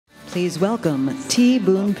Please welcome T.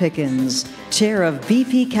 Boone Pickens, Chair of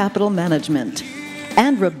BP Capital Management,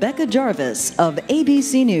 and Rebecca Jarvis of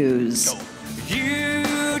ABC News.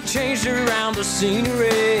 You changed around the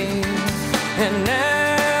scenery, and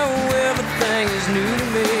now everything is new to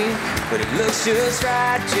me. But it looks just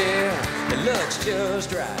right, yeah, it looks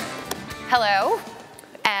just right. Hello,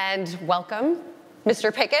 and welcome,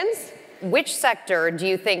 Mr. Pickens. Which sector do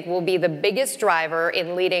you think will be the biggest driver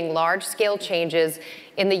in leading large-scale changes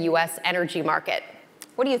in the U.S. energy market?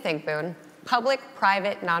 What do you think, Boone? Public,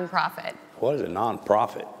 private, nonprofit? What is a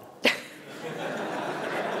nonprofit?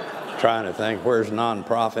 Trying to think, where's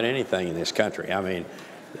nonprofit anything in this country? I mean,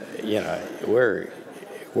 you know,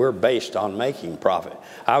 we're based on making profit.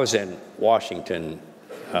 I was in Washington,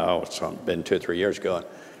 it's been 2 or 3 years ago,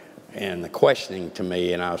 and the questioning to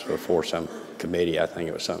me, and I was before some committee, I think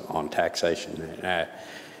it was something on taxation,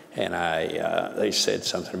 and they said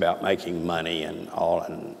something about making money and all,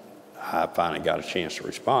 and I finally got a chance to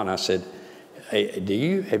respond. I said, hey,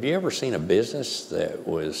 have you ever seen a business that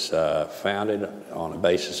was founded on a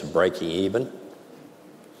basis of breaking even?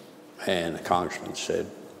 And the congressman said,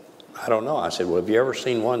 I don't know. I said, well, have you ever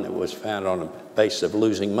seen one that was founded on a basis of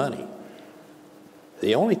losing money?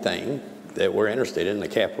 The only thing that we're interested in the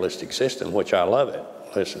capitalistic system, which I love it,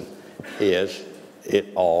 listen, is it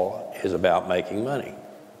all is about making money.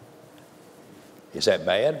 Is that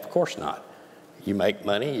bad? Of course not. You make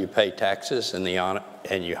money, you pay taxes, and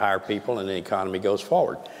you hire people, and the economy goes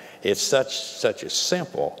forward. It's such a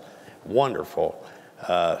simple, wonderful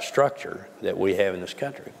structure that we have in this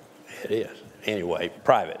country. It is. Anyway,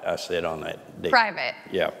 private, I said on that deal. Private.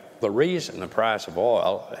 Yeah. The reason the price of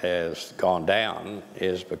oil has gone down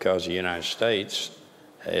is because the United States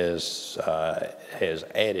has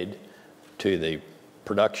added to the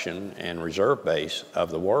production and reserve base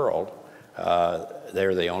of the world.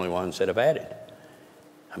 They're the only ones that have added.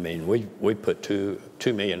 I mean, we put over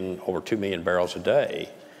 2 million barrels a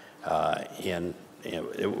day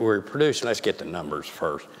we're producing, let's get the numbers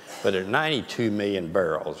first, but there's 92 million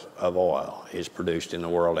barrels of oil is produced in the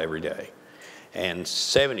world every day. And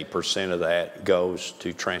 70% of that goes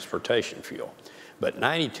to transportation fuel. But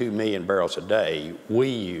 92 million barrels a day, we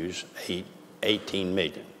use 18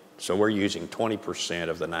 million. So we're using 20%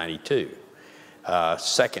 of the 92.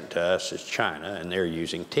 Second to us is China, and they're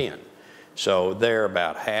using 10. So they're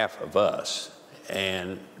about half of us,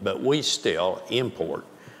 but we still import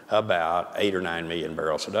about 8 or 9 million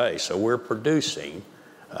barrels a day. So we're producing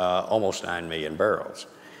almost 9 million barrels.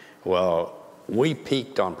 Well, we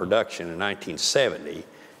peaked on production in 1970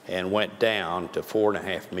 and went down to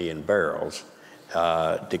 4.5 million barrels,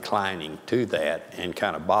 declining to that and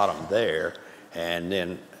kind of bottomed there. And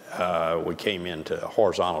then we came into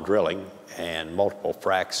horizontal drilling and multiple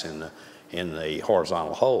fracks in the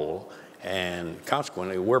horizontal hole. And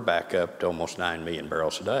consequently, we're back up to almost 9 million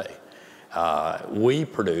barrels a day. We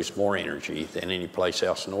produce more energy than any place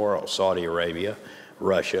else in the world, Saudi Arabia,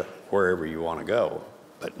 Russia, wherever you want to go.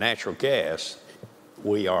 But natural gas,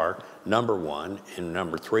 we are number 1 and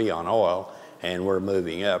number 3 on oil, and we're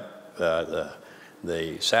moving up.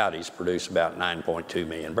 The Saudis produce about 9.2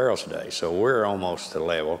 million barrels a day. So we're almost to the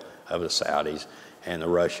level of the Saudis, and the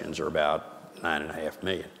Russians are about 9.5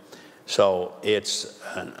 million. So it's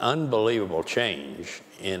an unbelievable change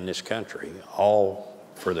in this country, all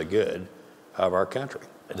for the good of our country.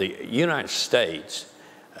 The United States,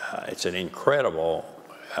 it's an incredible,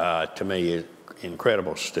 to me,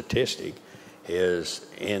 incredible statistic, is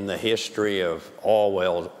in the history of all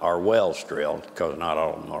wells, our wells drilled, because not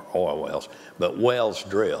all of them are oil wells, but wells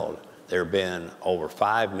drilled, there have been over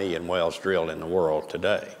 5 million wells drilled in the world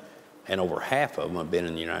today, and over half of them have been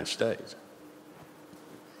in the United States.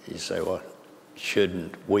 You say, well,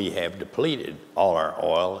 shouldn't we have depleted all our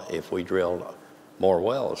oil if we drilled more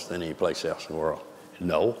wells than any place else in the world?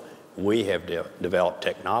 No, we have developed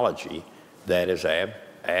technology that has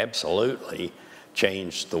absolutely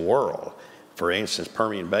changed the world. For instance,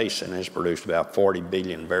 Permian Basin has produced about 40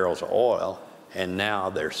 billion barrels of oil, and now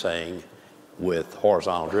they're saying with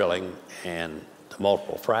horizontal drilling and the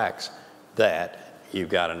multiple fracks that you've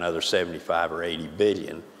got another 75 or 80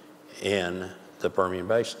 billion in the Permian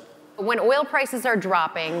Basin. When oil prices are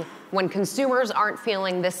dropping, when consumers aren't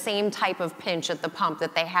feeling the same type of pinch at the pump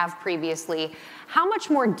that they have previously, how much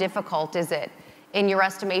more difficult is it, in your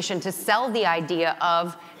estimation, to sell the idea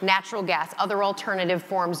of natural gas, other alternative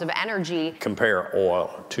forms of energy? Compare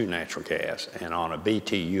oil to natural gas, and on a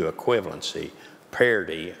BTU equivalency,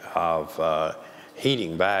 parity of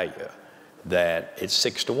heating value, that it's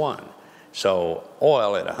 6 to 1. So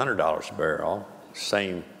oil at $100 a barrel,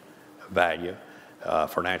 same value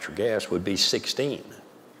for natural gas would be 16.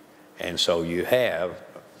 And so you have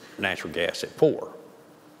natural gas at 4.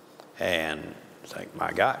 And think,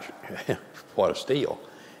 my gosh, what a steal.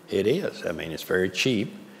 It is. I mean, it's very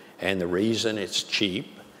cheap. And the reason it's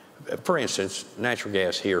cheap, for instance, natural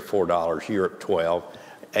gas here, $4, Europe, 12,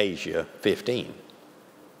 Asia, 15.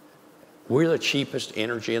 We're the cheapest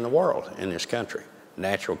energy in the world in this country.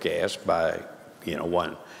 Natural gas by,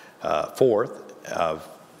 1/4 of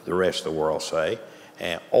the rest of the world, say.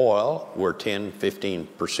 And oil, we're 10,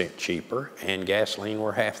 15% cheaper, and gasoline,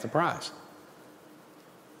 we're half the price.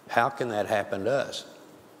 How can that happen to us?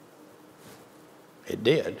 It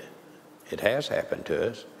did. It has happened to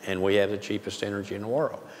us, and we have the cheapest energy in the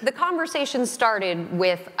world. The conversation started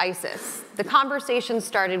with ISIS. The conversation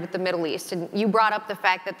started with the Middle East, and you brought up the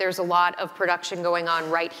fact that there's a lot of production going on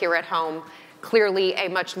right here at home, clearly a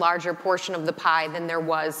much larger portion of the pie than there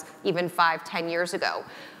was even 5, 10 years ago.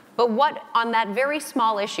 But what, on that very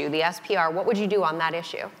small issue, the SPR, what would you do on that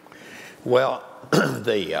issue? Well,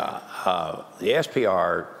 the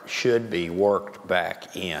SPR should be worked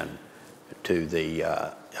back in to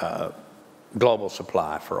the global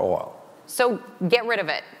supply for oil. So get rid of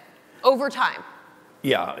it over time.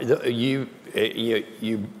 Yeah, you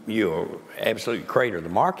absolutely crater the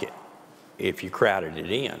market if you crowded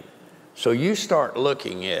it in. So you start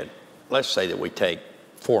looking at, let's say that we take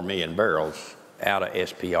 4 million barrels out of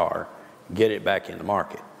SPR, get it back in the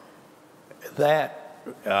market. That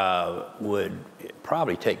would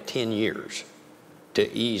probably take 10 years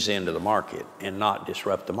to ease into the market and not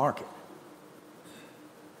disrupt the market.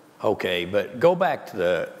 Okay, but go back to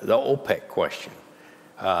the OPEC question.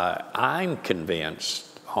 I'm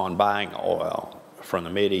convinced on buying oil from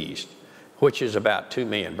the Mideast, which is about 2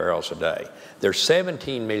 million barrels a day. There's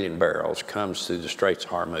 17 million barrels comes through the Straits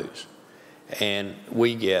of Hormuz, and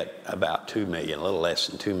we get about 2 million, a little less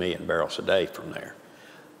than 2 million barrels a day from there.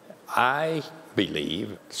 I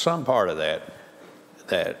believe some part of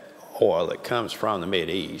that oil that comes from the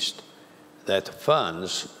Mideast, that the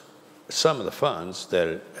funds, some of the funds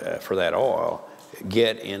that for that oil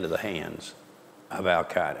get into the hands of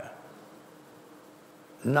Al-Qaeda.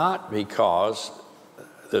 Not because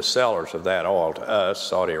the sellers of that oil to us,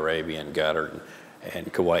 Saudi Arabia and Qatar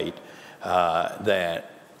and Kuwait,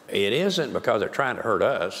 that it isn't because they're trying to hurt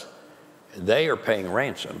us. They are paying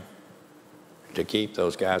ransom to keep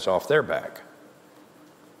those guys off their back.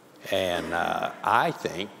 And I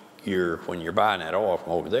think when you're buying that oil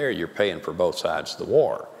from over there, you're paying for both sides of the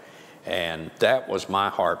war. And that was my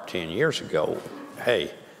harp 10 years ago.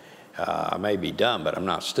 Hey, I may be dumb, but I'm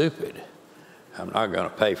not stupid. I'm not going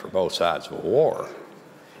to pay for both sides of a war.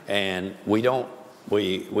 And we don't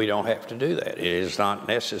have to do that. It is not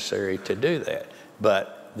necessary to do that.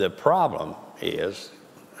 But the problem is,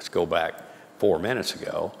 let's go back 4 minutes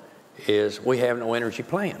ago, is we have no energy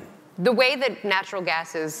plan. The way that natural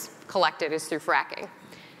gas is collected is through fracking.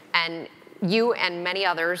 And you and many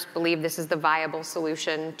others believe this is the viable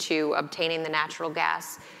solution to obtaining the natural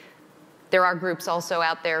gas. There are groups also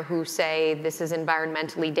out there who say this is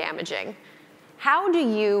environmentally damaging. How do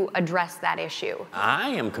you address that issue? I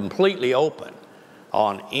am completely open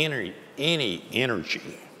on any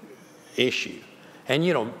energy issue.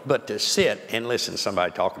 And, but to sit and listen to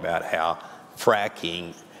somebody talk about how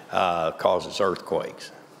fracking causes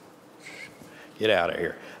earthquakes. Get out of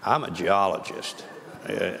here. I'm a geologist.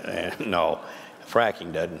 No,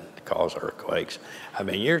 fracking doesn't cause earthquakes. I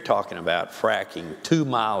mean, you're talking about fracking 2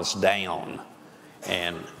 miles down,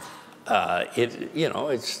 and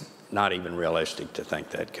it's not even realistic to think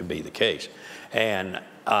that could be the case. And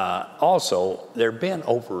also, there have been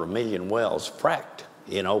over 1 million wells fracked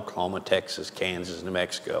in Oklahoma, Texas, Kansas, New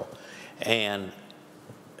Mexico, and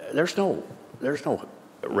there's no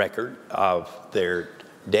record of their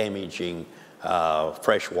damaging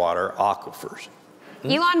freshwater aquifers.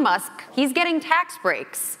 Elon Musk, he's getting tax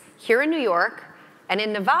breaks here in New York and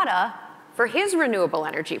in Nevada for his renewable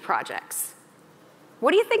energy projects. What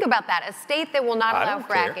do you think about that? A state that will not allow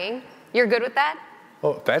fracking. You're good with that?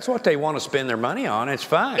 Well, if that's what they want to spend their money on, it's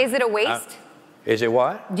fine. Is it a waste? Is it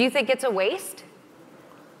what? Do you think it's a waste?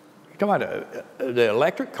 You're talking about the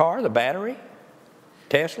electric car, the battery?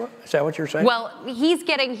 Tesla? Is that what you're saying? Well,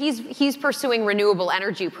 he's pursuing renewable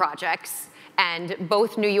energy projects, and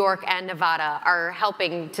both New York and Nevada are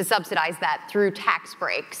helping to subsidize that through tax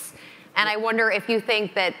breaks. And I wonder if you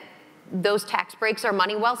think that those tax breaks are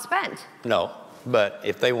money well spent. No, but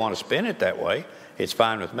if they want to spend it that way, it's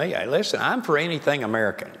fine with me. Hey, listen, I'm for anything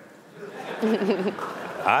American.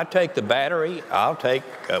 I take the battery, I'll take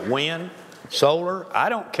wind, solar, I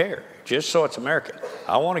don't care. Just so it's American.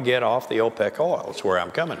 I want to get off the OPEC oil. That's where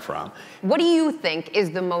I'm coming from. What do you think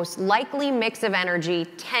is the most likely mix of energy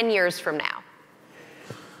 10 years from now?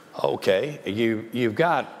 Okay, you've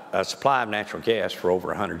got a supply of natural gas for over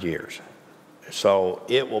 100 years. So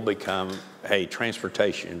it will become a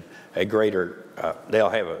transportation, they'll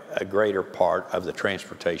have a greater part of the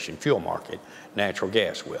transportation fuel market, natural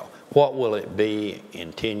gas will. What will it be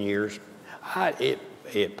in 10 years? It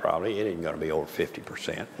isn't going to be over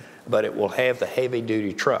 50%, but it will have the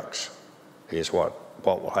heavy-duty trucks is what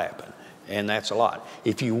will happen, and that's a lot.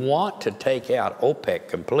 If you want to take out OPEC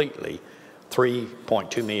completely,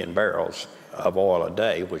 3.2 million barrels of oil a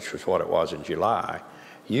day, which was what it was in July,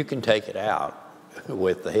 you can take it out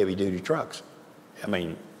with the heavy-duty trucks. I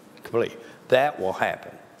mean, completely. That will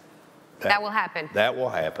happen. That will happen. That will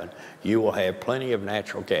happen. You will have plenty of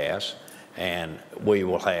natural gas, and we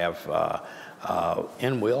will have, we'll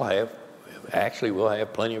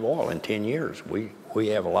have plenty of oil in 10 years. We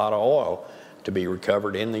have a lot of oil to be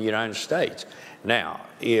recovered in the United States. Now,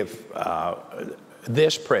 if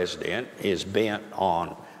this president is bent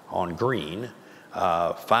on green,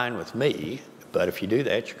 fine with me, but if you do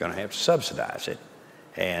that, you're going to have to subsidize it.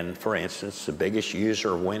 And for instance, the biggest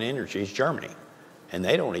user of wind energy is Germany, and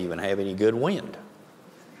they don't even have any good wind.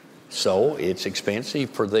 So it's expensive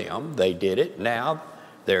for them. They did it. Now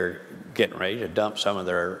they're getting ready to dump some of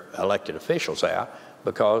their elected officials out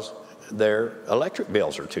because their electric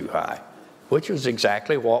bills are too high, which is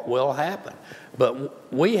exactly what will happen.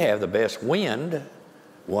 But we have the best wind.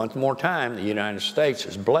 One more time, the United States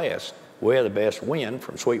is blessed. We have the best wind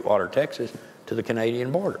from Sweetwater, Texas to the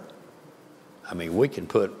Canadian border. I mean, we can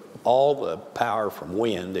put all the power from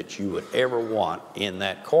wind that you would ever want in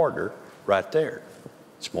that corridor right there.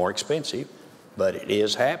 It's more expensive, but it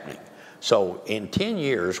is happening. So in 10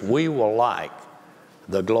 years, we will like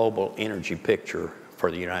the global energy picture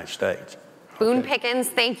for the United States. Boone Pickens,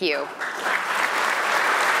 thank you.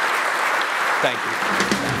 Thank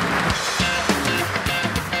you.